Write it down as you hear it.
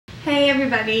Hey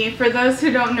everybody, for those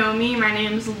who don't know me, my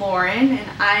name is Lauren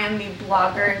and I am the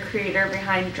blogger and creator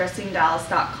behind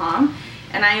DressingDallas.com,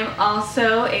 and I am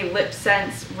also a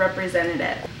LipSense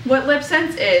representative. What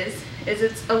LipSense is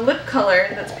it's a lip color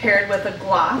that's paired with a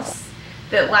gloss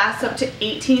that lasts up to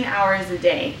 18 hours a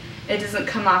day. It doesn't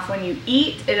come off when you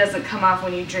eat, it doesn't come off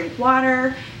when you drink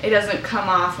water, it doesn't come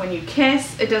off when you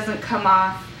kiss, it doesn't come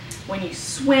off when you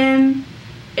swim,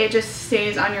 it just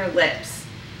stays on your lips,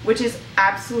 which is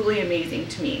absolutely amazing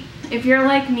to me. If you're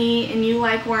like me and you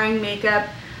like wearing makeup,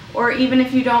 or even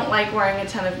if you don't like wearing a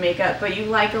ton of makeup but you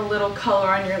like a little color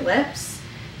on your lips,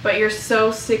 but you're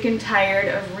so sick and tired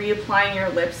of reapplying your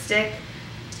lipstick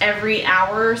every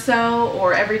hour or so,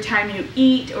 or every time you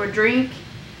eat or drink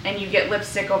and you get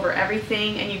lipstick over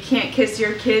everything and you can't kiss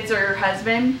your kids or your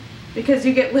husband because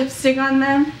you get lipstick on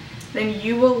them, then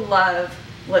you will love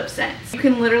LipSense. You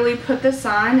can literally put this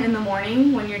on in the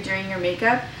morning when you're doing your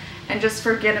makeup and just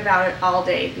forget about it all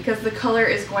day because the color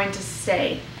is going to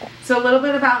stay. So a little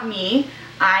bit about me.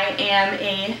 I am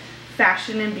a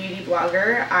fashion and beauty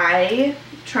blogger. I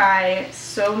try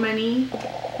so many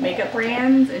makeup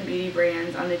brands and beauty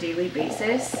brands on a daily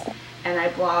basis, and I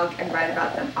blog and write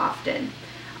about them often.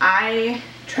 I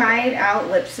tried out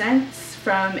LipSense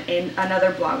from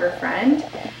another blogger friend,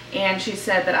 and she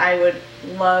said that I would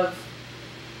love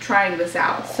trying this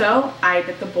out. So I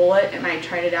bit the bullet and I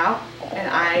tried it out, and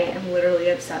I am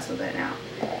literally obsessed with it now.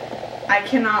 I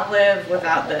cannot live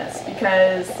without this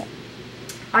because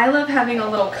I love having a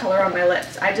little color on my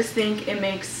lips. I just think it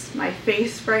makes my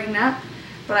face brighten up,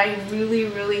 but I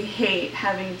really hate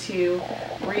having to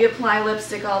reapply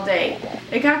lipstick all day.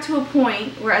 It got to a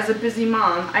point where, as a busy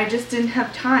mom, I just didn't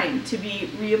have time to be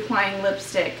reapplying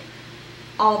lipstick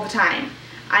all the time.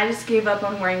 I just gave up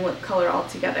on wearing lip color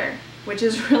altogether, which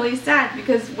is really sad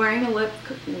because wearing a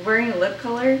lip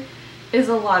color is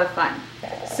a lot of fun.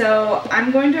 So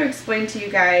I'm going to explain to you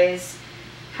guys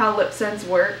how LipSense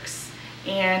works,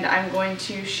 and I'm going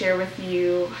to share with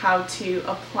you how to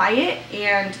apply it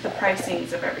and the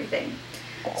pricings of everything.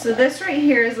 So this right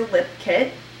here is a lip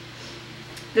kit.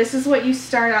 This is what you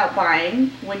start out buying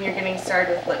when you're getting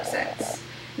started with LipSense.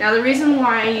 Now the reason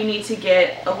why you need to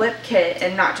get a lip kit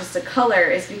and not just a color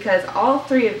is because all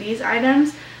three of these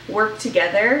items work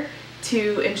together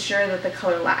to ensure that the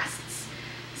color lasts.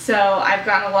 So I've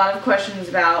gotten a lot of questions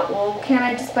about, well, can't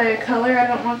I just buy a color? I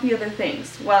don't want the other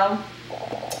things. Well,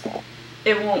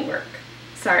 it won't work.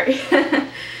 Sorry.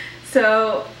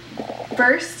 So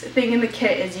first thing in the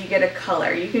kit is you get a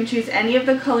color. You can choose any of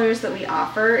the colors that we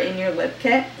offer in your lip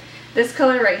kit. This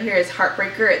color right here is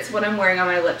Heartbreaker. It's what I'm wearing on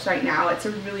my lips right now. It's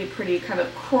a really pretty kind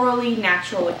of corally,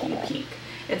 natural looking pink.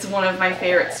 It's one of my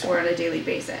favorites to wear on a daily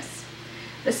basis.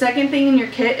 The second thing in your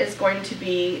kit is going to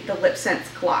be the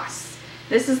LipSense gloss.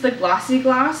 This is the glossy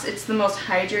gloss. It's the most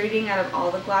hydrating out of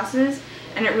all the glosses,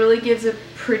 and it really gives a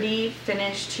pretty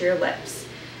finish to your lips.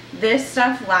 This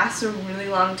stuff lasts a really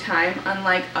long time,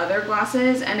 unlike other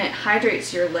glosses, and it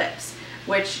hydrates your lips,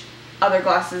 which other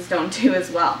glosses don't do as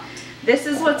well. This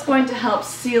is what's going to help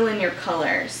seal in your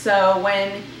color. So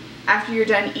when after you're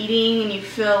done eating and you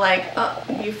feel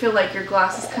like your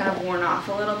gloss is kind of worn off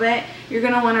a little bit, you're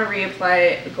going to want to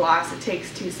reapply a gloss. It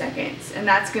takes 2 seconds, and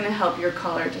that's going to help your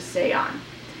color to stay on.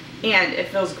 And it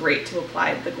feels great to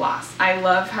apply the gloss. I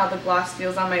love how the gloss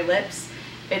feels on my lips.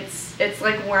 It's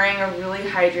like wearing a really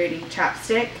hydrating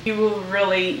chapstick. You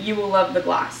will love the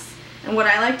gloss. And what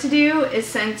I like to do is,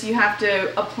 since you have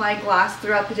to apply gloss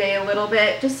throughout the day a little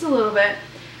bit, just a little bit,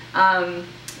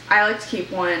 I like to keep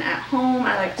one at home.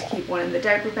 I like to keep one in the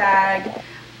diaper bag.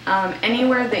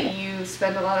 Anywhere that you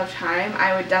spend a lot of time,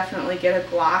 I would definitely get a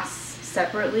gloss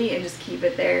separately and just keep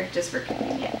it there just for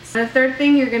convenience. And the third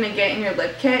thing you're going to get in your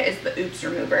lip kit is the Oops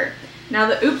Remover. Now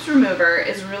the Oops Remover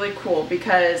is really cool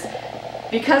because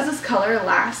this color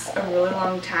lasts a really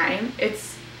long time.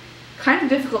 It's kind of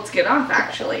difficult to get off,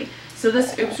 actually. So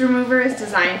this Oops Remover is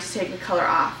designed to take the color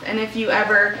off, and if you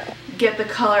ever get the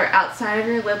color outside of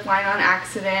your lip line on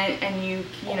accident and you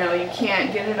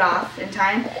can't get it off in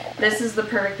time, this is the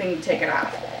perfect thing to take it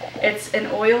off. It's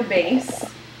an oil base,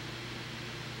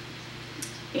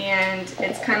 and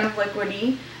it's kind of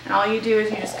liquidy, and all you do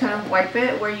is you just kind of wipe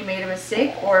it where you made a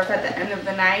mistake, or if at the end of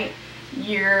the night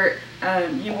you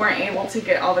weren't able to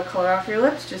get all the color off your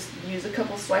lips, just use a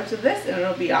couple swipes of this and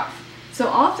it'll be off. So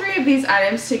all three of these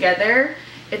items together,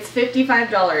 it's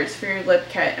 $55 for your lip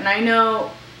kit. And I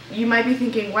know you might be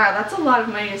thinking, wow, that's a lot of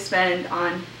money to spend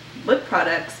on lip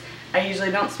products. I usually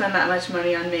don't spend that much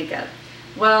money on makeup.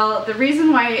 Well, the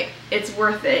reason why it's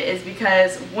worth it is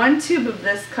because 1 tube of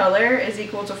this color is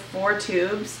equal to 4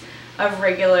 tubes of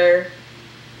regular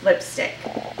lipstick.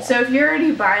 So if you're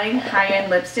already buying high-end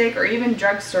lipstick or even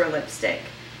drugstore lipstick,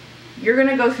 you're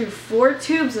gonna go through 4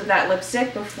 tubes of that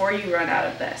lipstick before you run out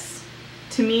of this.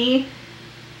 To me,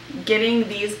 getting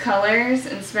these colors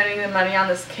and spending the money on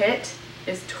this kit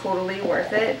is totally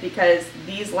worth it because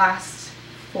these last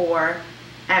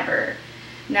forever.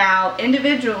 Now,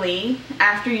 individually,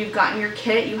 after you've gotten your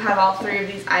kit, you have all 3 of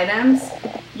these items,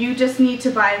 you just need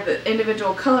to buy the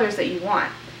individual colors that you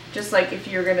want, just like if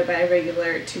you're gonna buy a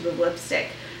regular tube of lipstick.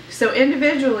 So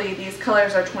individually, these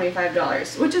colors are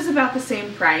 $25, which is about the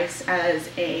same price as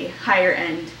a higher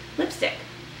end lipstick.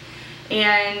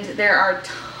 And there are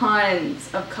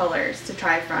tons of colors to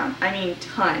try from. I mean,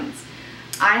 tons.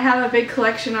 I have a big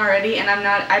collection already, and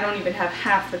I don't even have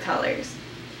half the colors.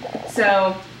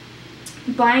 So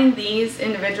buying these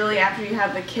individually after you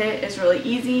have the kit is really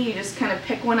easy. You just kind of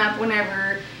pick one up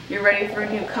whenever you're ready for a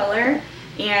new color.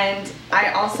 And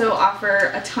I also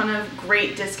offer a ton of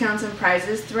great discounts and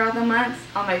prizes throughout the month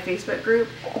on my Facebook group,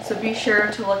 so be sure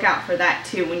to look out for that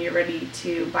too when you're ready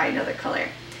to buy another color.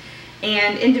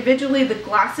 And individually, the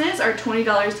glosses are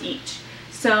 $20 each.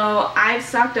 So I've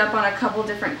stocked up on a couple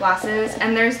different glosses,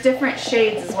 and there's different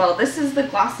shades as well. This is the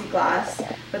glossy gloss,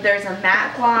 but there's a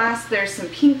matte gloss, there's some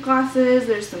pink glosses,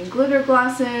 there's some glitter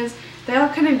glosses. They all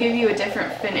kind of give you a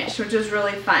different finish, which is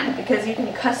really fun because you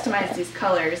can customize these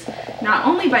colors not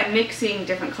only by mixing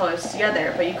different colors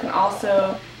together, but you can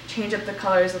also change up the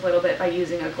colors a little bit by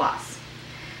using a gloss.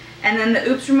 And then the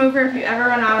oops remover, if you ever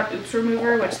run out of oops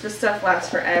remover, which this stuff lasts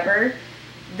forever,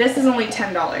 this is only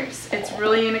 $10. It's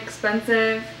really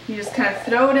inexpensive. You just kind of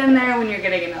throw it in there when you're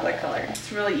getting another color.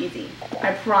 It's really easy.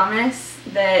 I promise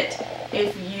that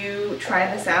if you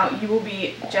try this out, you will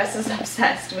be just as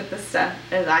obsessed with this stuff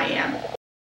as I am.